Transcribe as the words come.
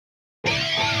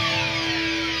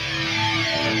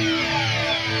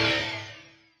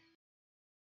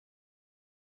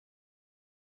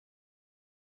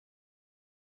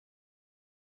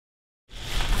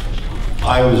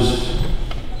I was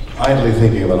idly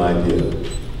thinking of an idea.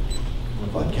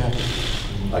 Like Capt,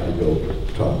 I could go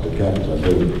talk to Capt. I'm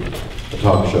doing a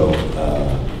talk show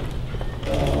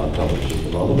on television at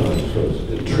the moment. I was sort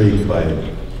of intrigued by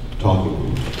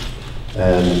talking,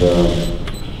 and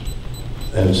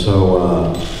so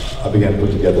I began to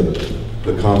put together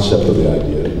the concept of the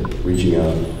idea, reaching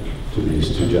out to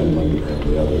these two gentlemen and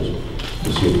the others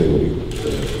to see if they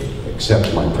would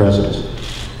accept my presence.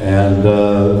 And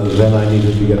then I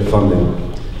needed to get funding.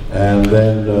 And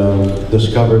then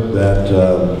discovered that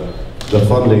the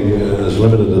funding, as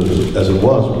limited as it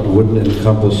was, wouldn't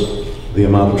encompass the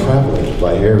amount of traveling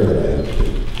by air that I had to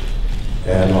do.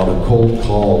 And on a cold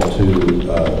call to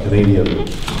Canadian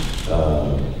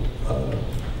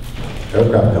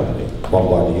aircraft company,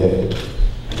 Bombardier,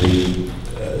 the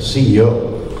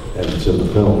CEO, and it's in the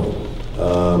film,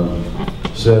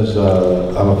 says,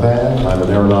 I'm a fan, I'm an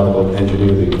aeronautical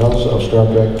engineer because of Star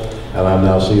Trek, and I'm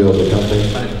now CEO of the company.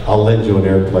 I'll lend you an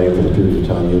airplane for the period of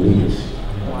time you need.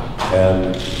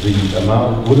 And the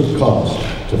amount it would have cost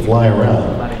to fly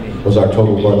around was our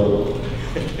total budget.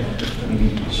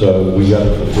 So we got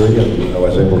it for free, and I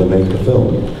was able to make the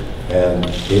film. And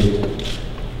it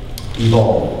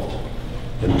evolved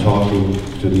in talking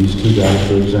to these two guys,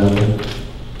 for example.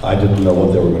 I didn't know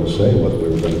what they were going to say, what we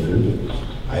were going to do.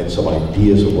 I had some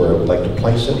ideas of where I would like to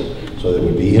place it, so that it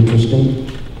would be interesting,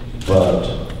 but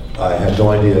I had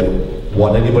no idea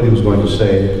what anybody was going to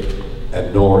say,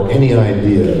 and nor any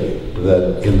idea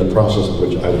that in the process of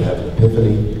which I would have an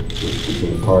epiphany, which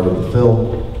became part of the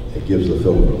film. It gives the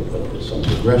film some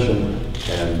progression,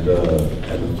 and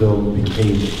the film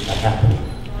became a happening,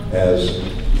 as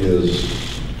is,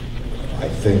 I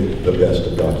think, the best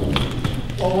of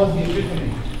documentaries. What was the epiphany?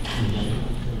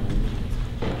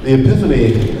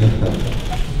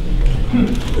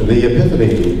 The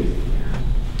epiphany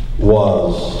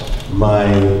was my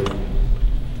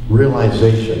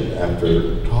realization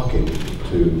after talking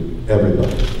to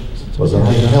everybody, was that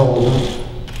I held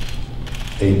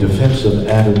a defensive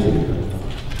attitude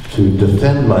to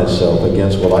defend myself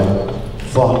against what I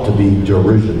thought to be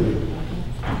derision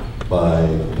by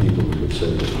people who would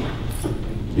say,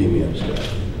 beam me up,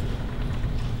 Scott.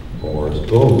 Or,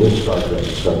 oh, this Star Trek,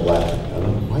 start laughing. I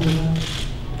don't know, why are you laughing?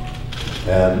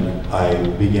 And I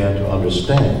began to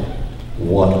understand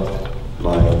what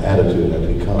my attitude had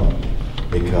become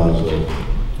because of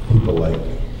people like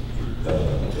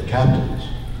the captain,